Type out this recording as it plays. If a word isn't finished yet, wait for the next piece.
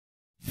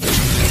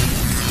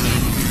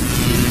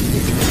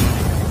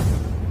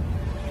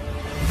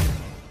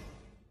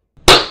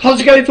How's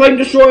it going, Flame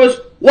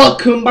Destroyers?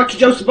 Welcome back to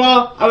Jooj's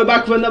Bar, and we're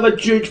back with another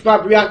Jooj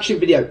Baab reaction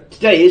video.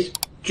 Today is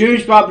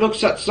Jooj Baab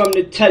looks at some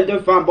Nintendo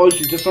fanboys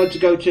who decide to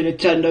go to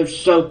Nintendo's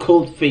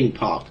so-called theme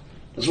park.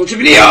 Let's watch the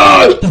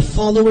video! The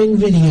following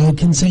video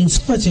contains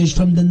footage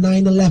from the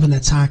 9/11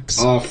 attacks.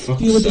 Oh, fuck's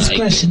Viewer sake.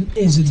 discretion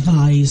is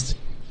advised.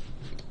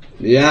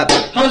 Yeah.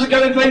 How's it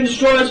going, Flame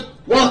Destroyers?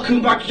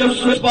 Welcome back to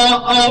Jooj's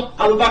Bar,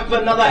 and we're back with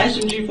another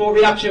SMG4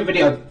 reaction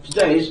video.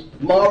 Today is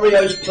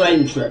Mario's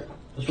plane trip.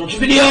 Let's watch the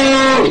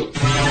video!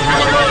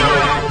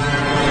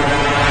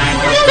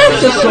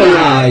 That's just so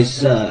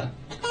nice,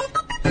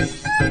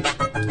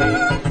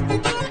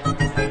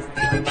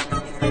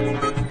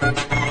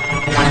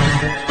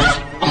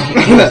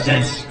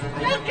 Nonsense.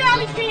 Look,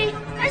 golly gee,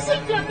 I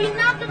seem to have been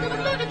knocked into the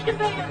luggage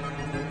conveyor.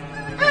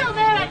 Oh,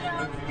 there I go.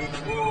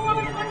 Oh, I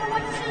wonder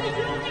what silly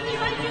human thing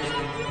anybody gets so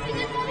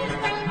confused into this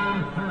thing.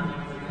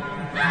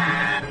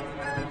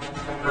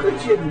 Could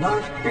you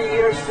not be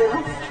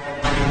yourself?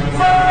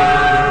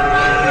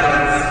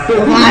 1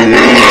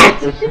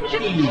 minute!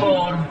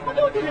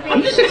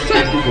 I'm just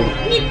excited for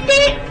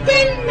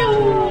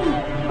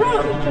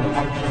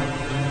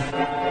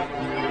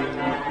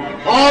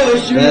Oh,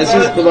 this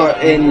is for like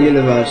in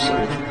Universal.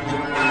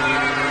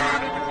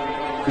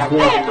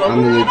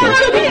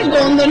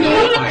 I'm the new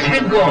I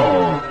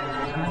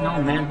know,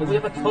 man, but we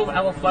have a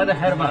 12-hour flight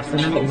ahead of us, and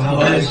then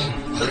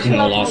fucking the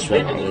last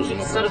one.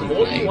 Instead of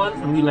all you want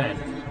when we land.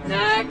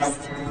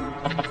 Next.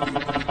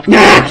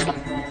 Next!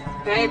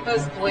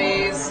 Papers,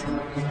 please.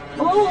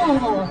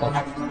 Oh,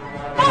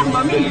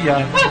 mamma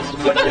mia!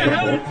 What the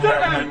hell is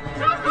that?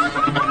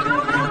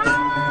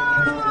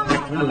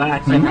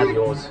 Relax, I have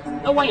yours.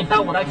 No way in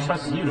hell would I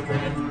trust you to bring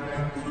it.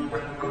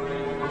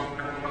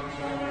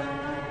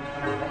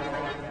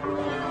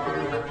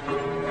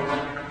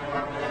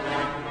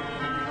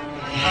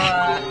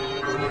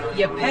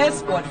 Your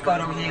passport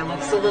photo here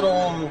looks a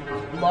little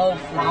low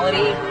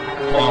quality.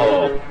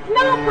 Oh,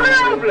 no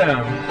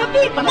problem!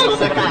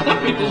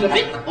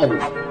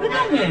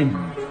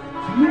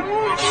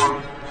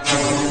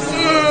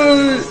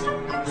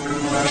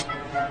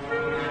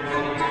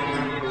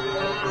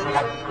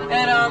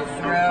 And I'm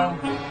through.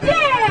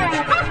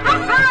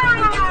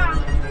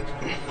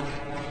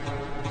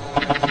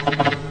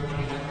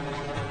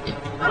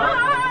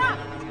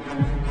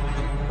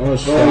 Oh,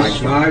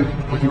 swag.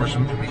 When you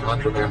assume to be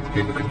contraband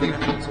in the conveyor.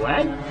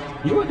 Swag?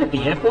 You work at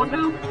the airport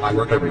now? I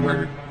work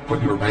everywhere.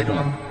 Put your bag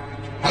on.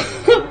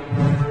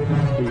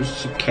 It was a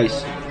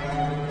suitcase.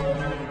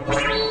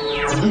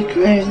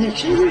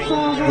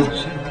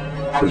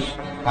 Chris,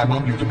 I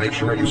want you to make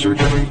sure you search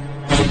every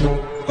single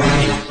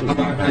of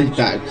our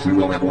bags. We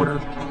will have order.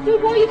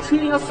 Dude, why are you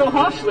treating us so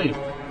harshly?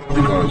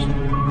 Because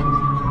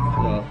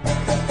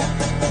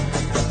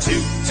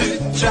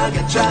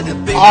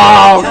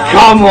Oh,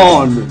 come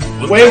on!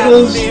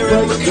 Wiggles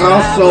the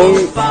castle,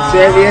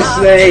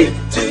 seriously?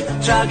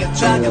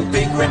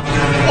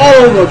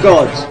 Oh my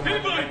god!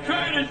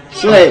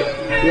 Slip!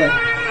 Yeah.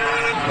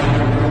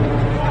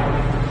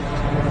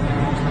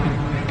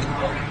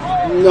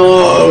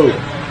 No!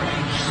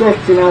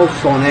 Something else,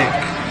 Sonic.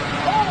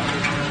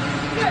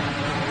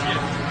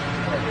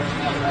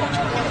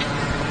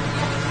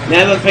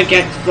 Never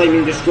forget,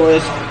 Flaming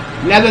Destroyers.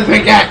 Never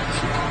forget!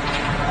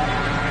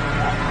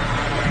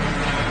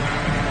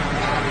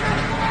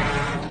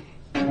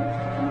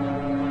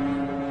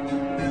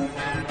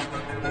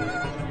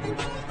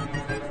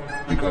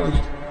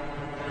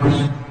 Chris,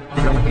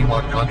 tell me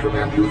what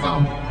contraband you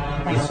found.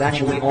 It's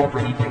actually all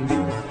pretty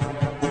new.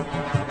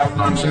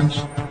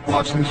 Nonsense.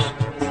 What's this?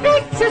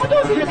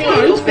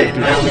 Why is it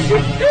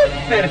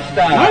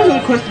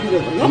requesting the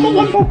number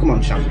 1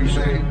 Pokemon champion? You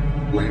say,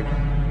 wait.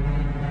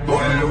 Oh,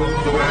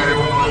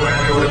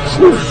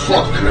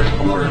 fuck!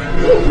 Word.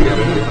 We have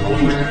a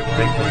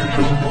big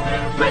prison.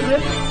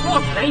 Prison?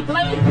 What, they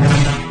play?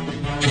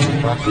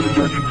 Talk to the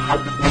judge.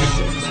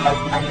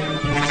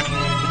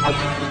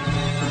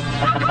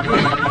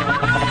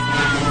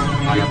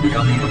 I have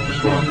become even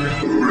stronger.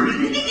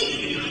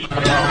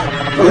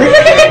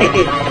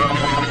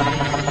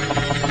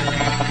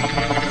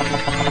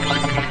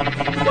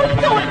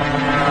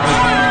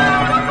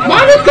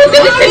 Mario could do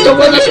this thing, so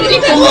we're not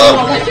shooting for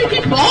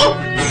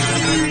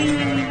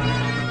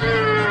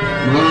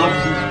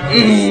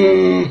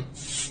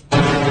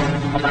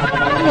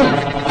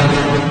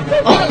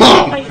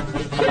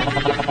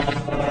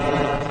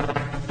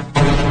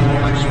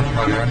I see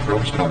my hand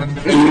from spawning.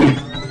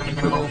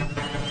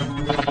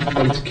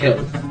 Time to kill.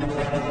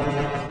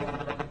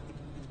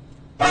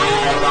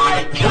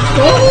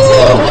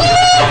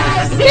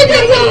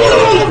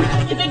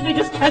 You think they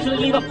just casually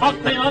leave a park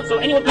plane on so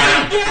anyone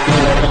can...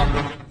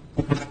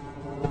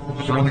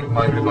 Sonic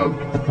my remote.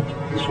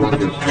 This one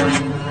is scary.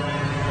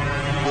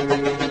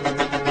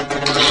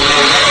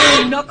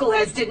 You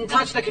knuckleheads didn't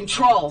touch the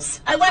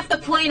controls. I left the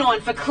plane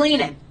on for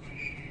cleaning.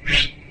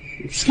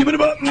 Skip it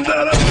about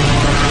that.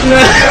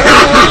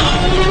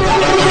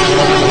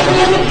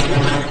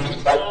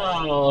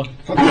 Oh.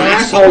 Fucking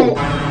asshole.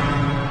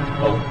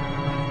 Oh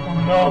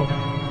no.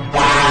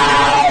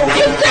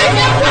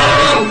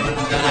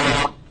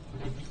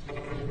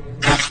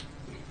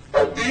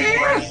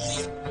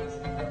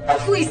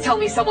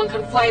 someone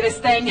can fly this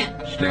thing.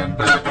 Stand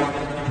back.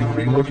 You'll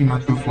be looking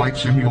at the Flight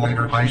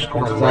Simulator High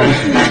Score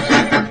rating.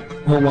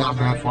 Or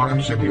Wildcat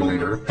Farm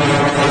Simulator.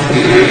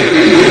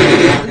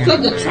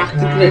 Got the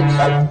tractor glitch.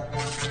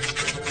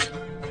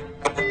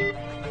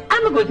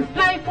 I'm going to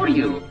fly for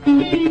you.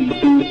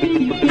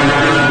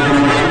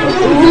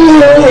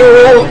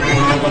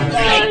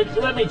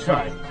 Let me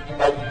try.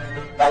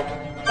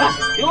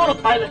 Ah, the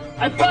autopilot.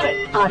 I've got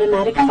it.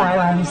 Automatic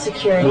firearm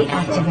security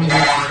activated.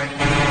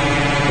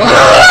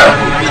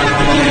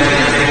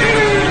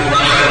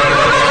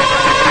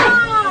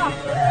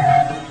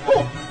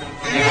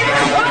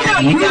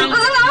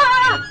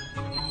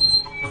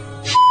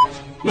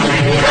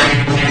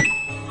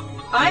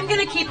 I'm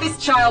gonna keep this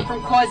child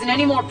from causing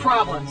any more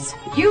problems.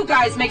 You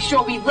guys make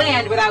sure we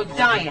land without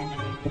dying.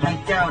 I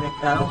doubt it,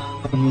 though.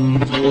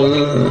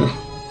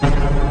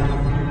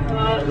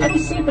 Let me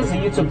see if there's a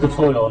YouTube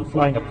tutorial on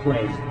flying a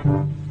plane.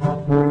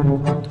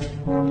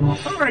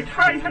 Alright,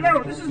 hi,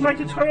 hello, this is my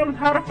tutorial on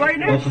how to fly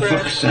an aircraft. For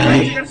fuck's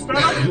sake. To get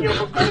started,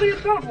 you'll go to the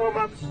adult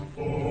warm-ups.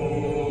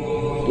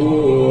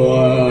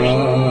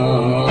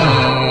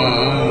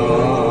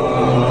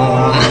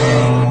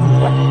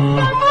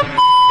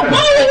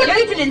 Get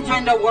into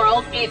Nintendo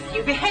World if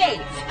you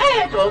behave.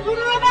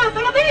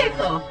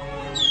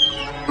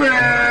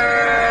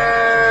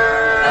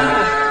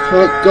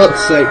 For God's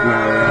sake,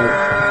 Mario.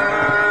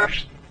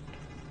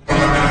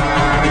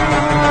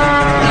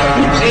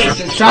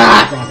 Jesus, shut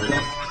up!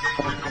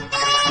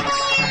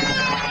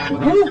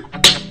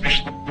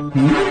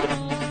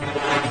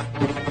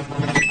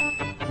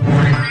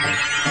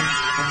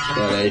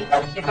 Sorry.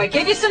 If I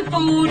give you some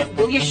food,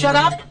 will you shut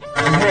up?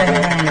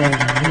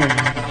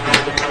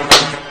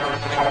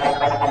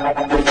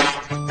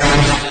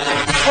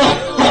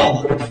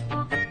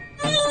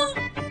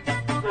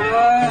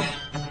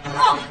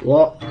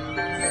 What?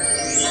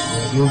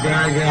 You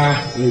gaga.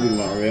 Maybe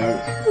Mario.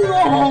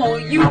 Oh,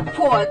 you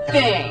poor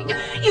thing.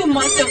 You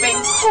must have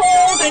been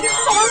cold and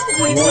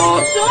hungry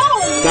What for so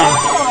the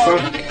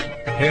long.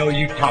 fuck? Hell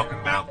you talking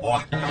about,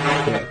 boy?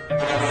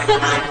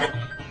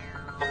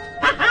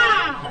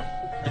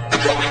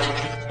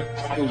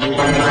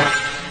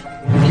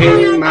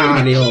 King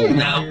Mario.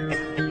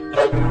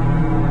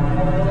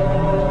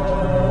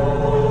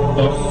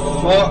 The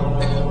fuck?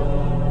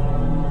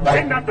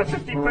 And after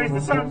 50 plays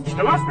the sun,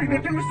 the last thing they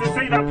do is to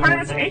say the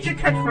pirate's ancient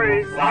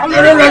catchphrase.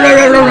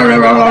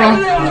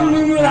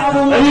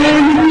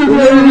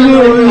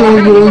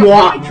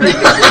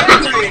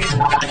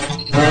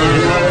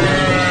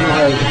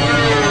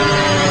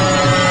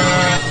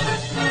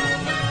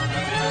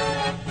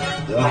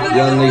 The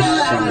only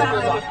son.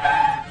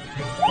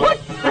 What?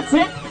 That's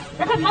it?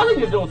 That had nothing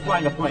to do with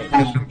flying a plane.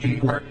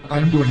 SMG work.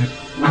 I'm doing it.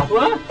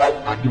 What?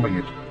 I'm doing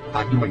it.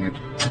 I'm doing it.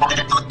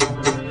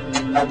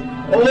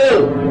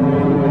 Oh!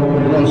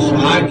 One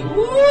slag.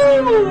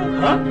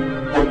 Huh?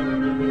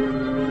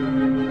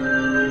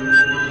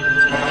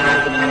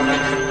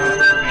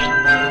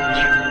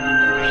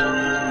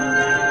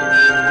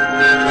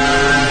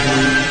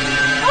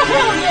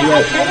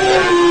 Yes.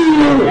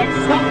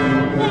 Next up,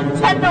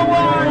 Nintendo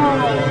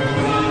World!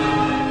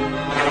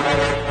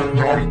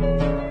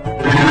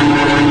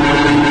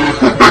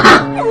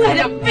 What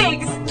a big,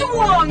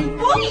 strong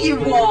boy you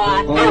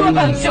are! How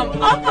about some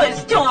uppers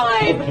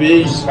time?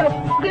 Beast. What the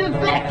fuck is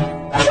that?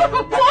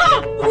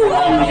 Whoa,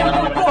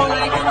 little boy!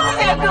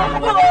 Little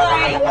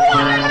boy!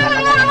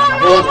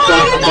 What the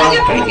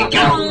fuck?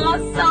 Aw,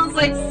 sounds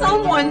like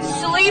someone's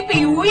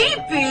sleepy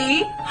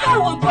weepy. How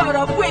about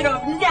a bit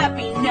of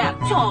nappy nap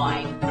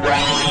time?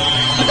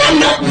 I'm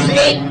not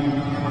sleep!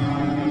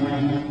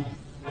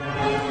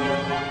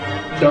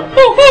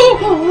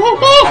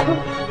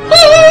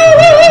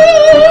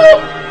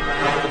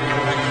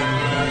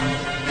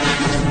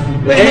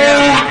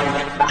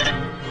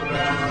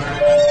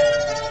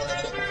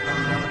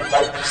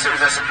 As soon as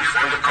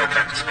SMB4 the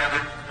co-captain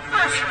expanded,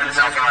 we're a few minutes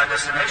out from our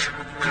destination.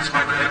 Please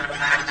call the name,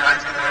 hang time,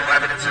 no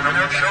evidence, and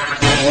no show me.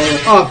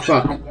 Oh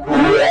fuck.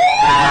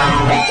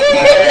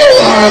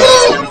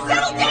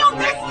 Settle down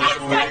this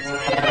instant!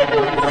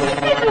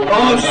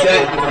 Oh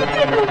shit.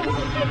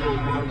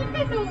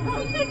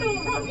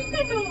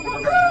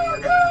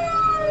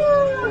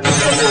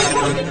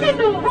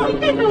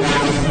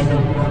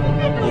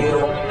 You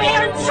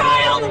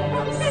man-child!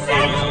 Sit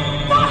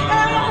the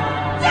hell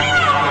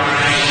down!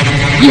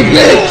 You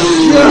bitch!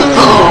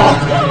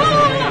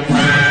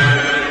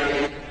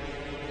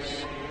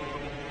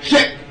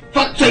 Shit!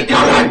 Fuck's sake,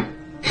 Caroline!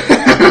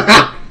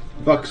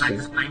 Fuck's sake.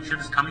 This plane trip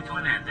is coming to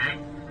an end, eh?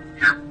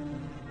 Yep.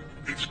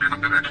 It's been a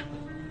minute.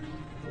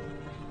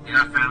 You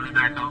have family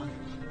back home?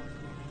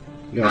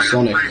 You're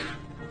Sonic.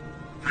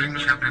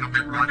 Things have been a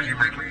bit rocky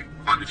lately.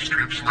 On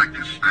trips like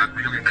this that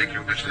really make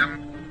you miss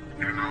them.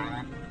 You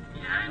know?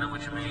 Yeah, I know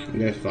what you mean.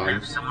 They're I fine.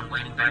 have someone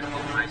waiting back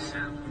home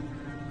myself.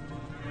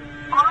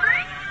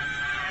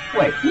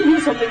 Wait, you hear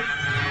something?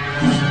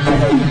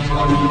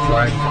 How did you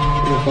try?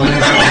 You're fine.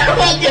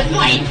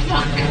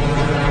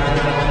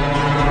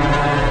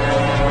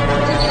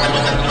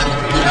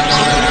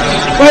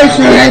 Where's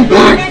your hand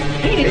back?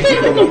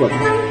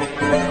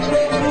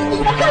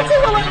 That's a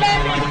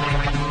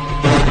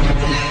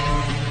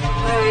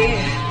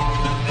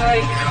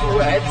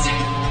quit.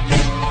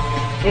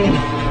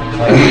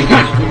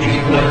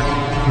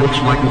 Looks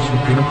like it's the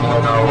pinnacle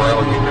of our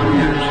rally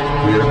careers.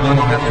 We are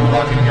gonna have to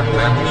lock in and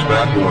land this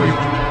bad boy.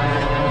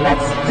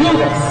 Let's do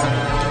this!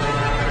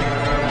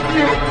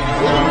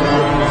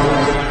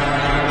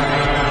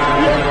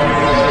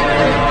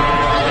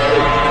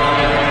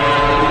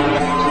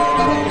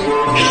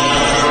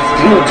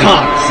 You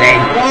can't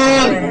sing.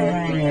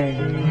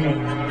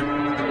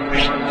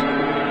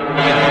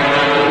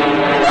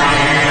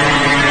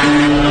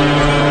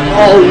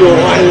 Oh no,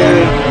 I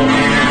know.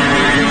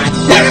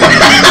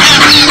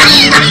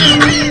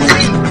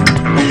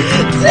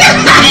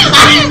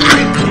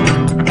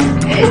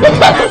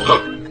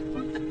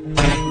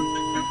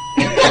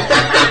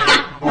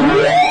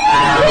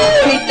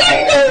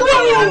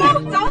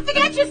 Don't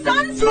forget your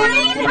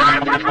sunscreen!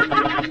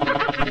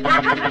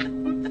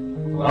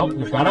 Well,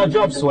 you've got our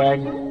job,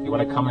 Swag. You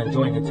want to come and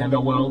join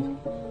Nintendo World?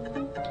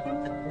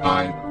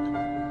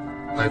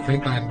 I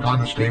think I'm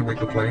gonna stay with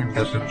the plain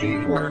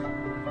SMG for.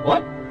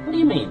 What? What do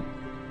you mean?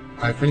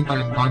 I think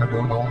I'm gonna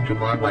go home to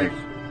my wife.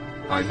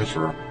 I miss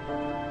her.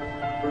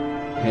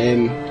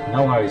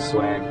 No worries,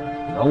 Swag.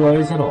 No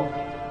worries at all.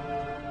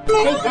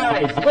 Hey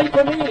guys, wait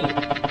for me!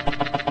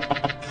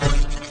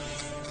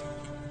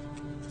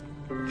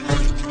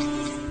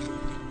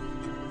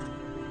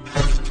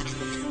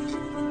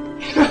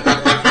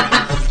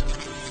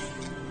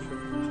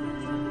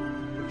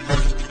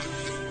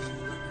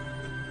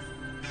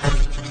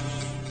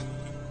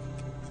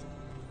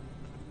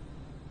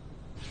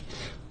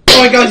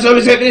 Alright guys, so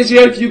that's it for this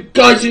video. If you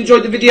guys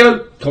enjoyed the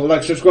video, comment,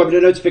 like, subscribe, and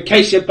the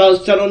notification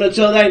bells turn on.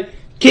 Until then,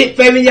 keep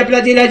framing your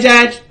bloody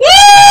legends. Woo!